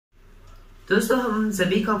दोस्तों हम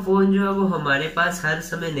सभी का फोन जो है वो हमारे पास हर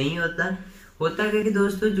समय नहीं होता क्या कि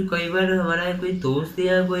दोस्तों जो कई बार हमारा कोई दोस्त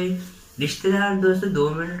या कोई रिश्तेदार दोस्तों 2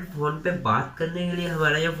 मिनट फोन पे बात करने के लिए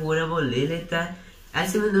हमारा जो फोन है वो ले लेता है।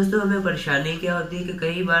 ऐसे में दोस्तों हमें परेशानी क्या होती है कि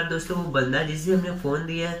कई बार दोस्तों वो बंदा जिसे हमने फोन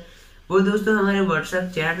दिया है वो दोस्तों हमारे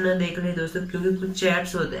व्हाट्सएप चैट ना देख ले दोस्तों, क्योंकि कुछ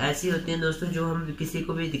चैट्स ऐसी होती हैं दोस्तों जो हम किसी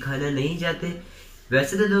को भी दिखाना नहीं चाहते।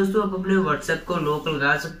 वैसे तो दोस्तों आप अपने व्हाट्सएप को लॉक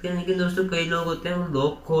लगा सकते हैं, लेकिन दोस्तों कई लोग होते हैं वो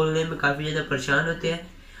लॉक खोलने में काफी ज्यादा परेशान होते हैं,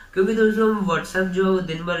 क्योंकि दोस्तों हम व्हाट्सएप जो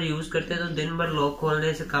दिन भर यूज करते हैं तो दिन भर लॉक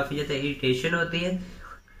खोलने से काफी ज्यादा इरिटेशन होती है।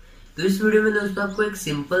 तो इस वीडियो में दोस्तों आपको एक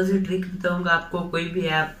सिंपल सी ट्रिक बताऊंगा। आपको कोई भी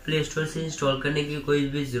ऐप प्ले स्टोर से इंस्टॉल करने की कोई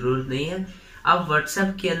भी जरूरत नहीं है। आप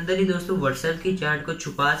व्हाट्सएप के अंदर ही दोस्तों व्हाट्सएप की चैट को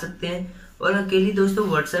छुपा सकते हैं, और अकेली दोस्तों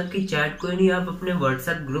व्हाट्सएप की चैट को ही नहीं, आप अपने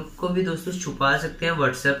व्हाट्सएप ग्रुप को भी दोस्तों छुपा सकते हैं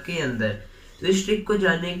व्हाट्सएप के अंदर। तो इस ट्रिक को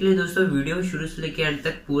जानने के लिए दोस्तों वीडियो शुरू से लेकर एंड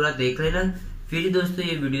तक पूरा देख लेना, फिर दोस्तों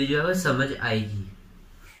ये वीडियो जो है वो समझ आएगी।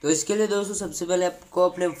 तो इसके लिए दोस्तों सबसे पहले आपको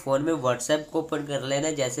अपने फोन में व्हाट्सएप को ओपन कर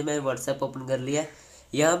लेना। जैसे मैंने व्हाट्सएप ओपन कर लिया,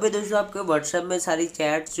 यहाँ पे दोस्तों आपके व्हाट्सएप में सारी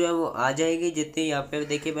चैट्स जो है वो आ जाएगी। जितनी यहाँ पे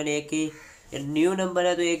देखिए मैंने एक ही न्यू नंबर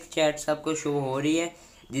है तो एक चैट्स आपको शो हो रही है।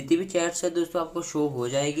 जितनी भी चैट्स है दोस्तों आपको शो हो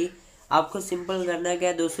जाएगी। आपको सिंपल करना क्या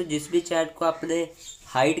है दोस्तों, जिस भी चैट को आपने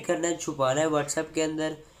हाइड करना है, छुपाना है व्हाट्सएप के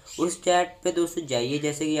अंदर, उस चैट पे दोस्तों जाइए।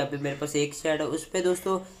 जैसे कि यहाँ पे मेरे पास एक चैट है, उस पे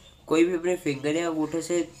दोस्तों कोई भी अपने फिंगर या अंगूठे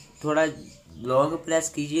से थोड़ा लॉन्ग प्रेस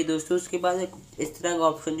कीजिए दोस्तों। उसके बाद इस तरह का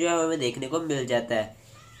ऑप्शन जो है हमें देखने को मिल जाता है।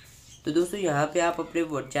 तो दोस्तों यहाँ पे आप अपने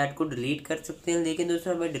चैट को डिलीट कर सकते हैं, लेकिन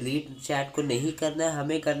दोस्तों हमें डिलीट चैट को नहीं करना है,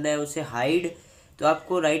 हमें करना है उसे हाइड। तो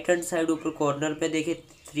आपको राइट हैंड साइड ऊपर कॉर्नर पे देखिए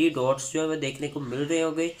 3 डॉट्स जो है देखने को मिल रहे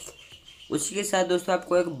होंगे। उसी के साथ दोस्तों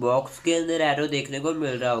आपको एक बॉक्स के अंदर एरो देखने को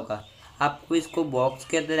मिल रहा होगा। आपको इसको बॉक्स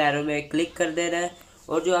के अंदर एरो में क्लिक कर देना है,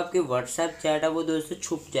 और जो आपकी व्हाट्सएप चैट है वो दोस्तों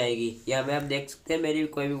छुप जाएगी। यहाँ में आप देख सकते हैं मेरी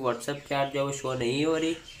कोई भी व्हाट्सएप चैट जो है वो शो नहीं हो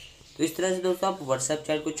रही। तो इस तरह से दोस्तों आप व्हाट्सएप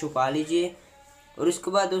चैट को छुपा लीजिए। और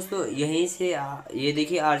उसके बाद दोस्तों यहीं से ये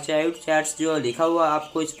देखिए आर्चाइव्ड चैट्स जो लिखा हुआ,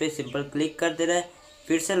 आपको इस पर सिंपल क्लिक कर देना है,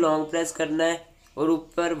 फिर से लॉन्ग प्रेस करना है और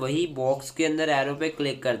ऊपर वही बॉक्स के अंदर एरो पे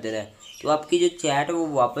क्लिक कर देना है। तो आपकी जो चैट है वो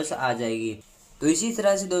वापस आ जाएगी। तो इसी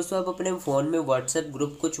तरह से दोस्तों आप अपने फ़ोन में व्हाट्सएप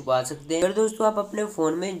ग्रुप को छुपा सकते हैं। अगर दोस्तों आप अपने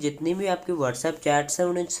फ़ोन में जितनी भी आपकी व्हाट्सएप चैट्स हैं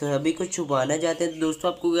उन्हें सभी को छुपाना चाहते हैं, तो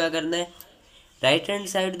दोस्तों आपको क्या करना है, राइट हैंड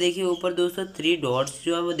साइड देखिए ऊपर दोस्तों 3 डॉट्स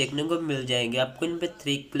जो है वो देखने को मिल जाएंगे। आपको इन पर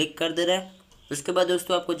 3 क्लिक कर देना है। उसके बाद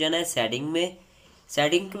दोस्तों आपको जाना है सेटिंग में।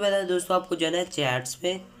 सेटिंग के बाद दोस्तों आपको जाना है चैट्स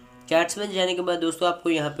में। चैट्स में जाने के बाद दोस्तों आपको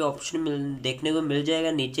यहाँ पे ऑप्शन देखने को मिल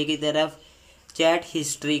जाएगा नीचे की तरफ चैट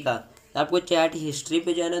हिस्ट्री का। आपको चैट हिस्ट्री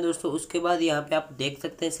पे जाना है दोस्तों। उसके बाद यहाँ पे आप देख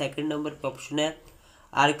सकते हैं सेकंड नंबर पे ऑप्शन है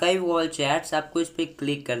आर्काइव ऑल चैट्स, आपको इस पर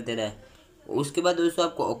क्लिक कर देना है। उसके बाद दोस्तों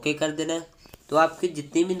आपको ओके कर देना है। तो आपकी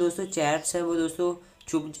जितनी भी दोस्तों चैट्स हैं वो दोस्तों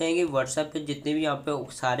छुप जाएंगी व्हाट्सएप पे। जितने भी यहाँ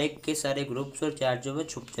पे सारे के सारे ग्रुप्स और चैट जो है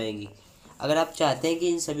छुप जाएंगी। अगर आप चाहते हैं कि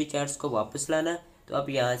इन सभी चैट्स को वापस लाना तो आप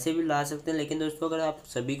यहाँ से भी ला सकते हैं, लेकिन दोस्तों अगर आप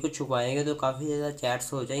सभी को छुपाएंगे तो काफ़ी ज़्यादा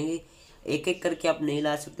चैट्स हो जाएंगी, एक एक करके आप नहीं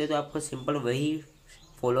ला सकते। तो आपको सिंपल वही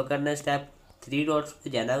फॉलो करना है स्टेप। 3 डॉट्स पे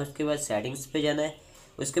जाना है, उसके बाद सेटिंग्स पे जाना है,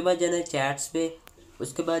 उसके बाद जाना है चैट्स पे,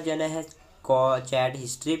 उसके बाद जाना है चैट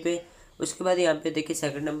हिस्ट्री पे। उसके बाद यहाँ पे देखिए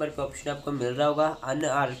सेकंड नंबर पे ऑप्शन आपको मिल रहा होगा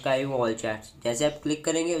अनआर्काइव ऑल चैट्स। जैसे आप क्लिक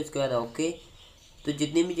करेंगे उसके बाद ओके, तो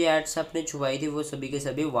जितनी भी चैट्स आपने छुपाई थी वो सभी के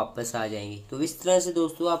सभी वापस आ जाएंगी। तो इस तरह से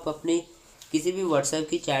दोस्तों आप अपने किसी भी व्हाट्सएप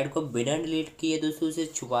की चैट को बिना डिलीट किए दोस्तों उसे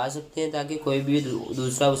छुपा सकते हैं, ताकि कोई भी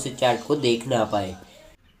दूसरा उस चैट को देख ना पाए।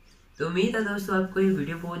 तो उम्मीद है दोस्तों आपको ये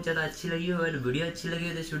वीडियो बहुत ज़्यादा अच्छी लगी हो। अगर वीडियो अच्छी लगी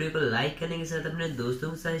हो तो इस वीडियो को लाइक करने के साथ अपने दोस्तों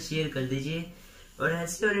के साथ शेयर कर दीजिए, और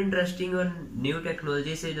ऐसी और इंटरेस्टिंग और न्यू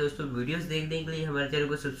टेक्नोलॉजी से दोस्तों वीडियोस देखने के लिए हमारे चैनल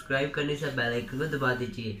को सब्सक्राइब करने से बेल आइकन को दबा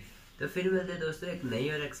दीजिए। तो फिर मिलते हैं दोस्तों एक नई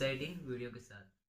और एक्साइटिंग वीडियो के साथ।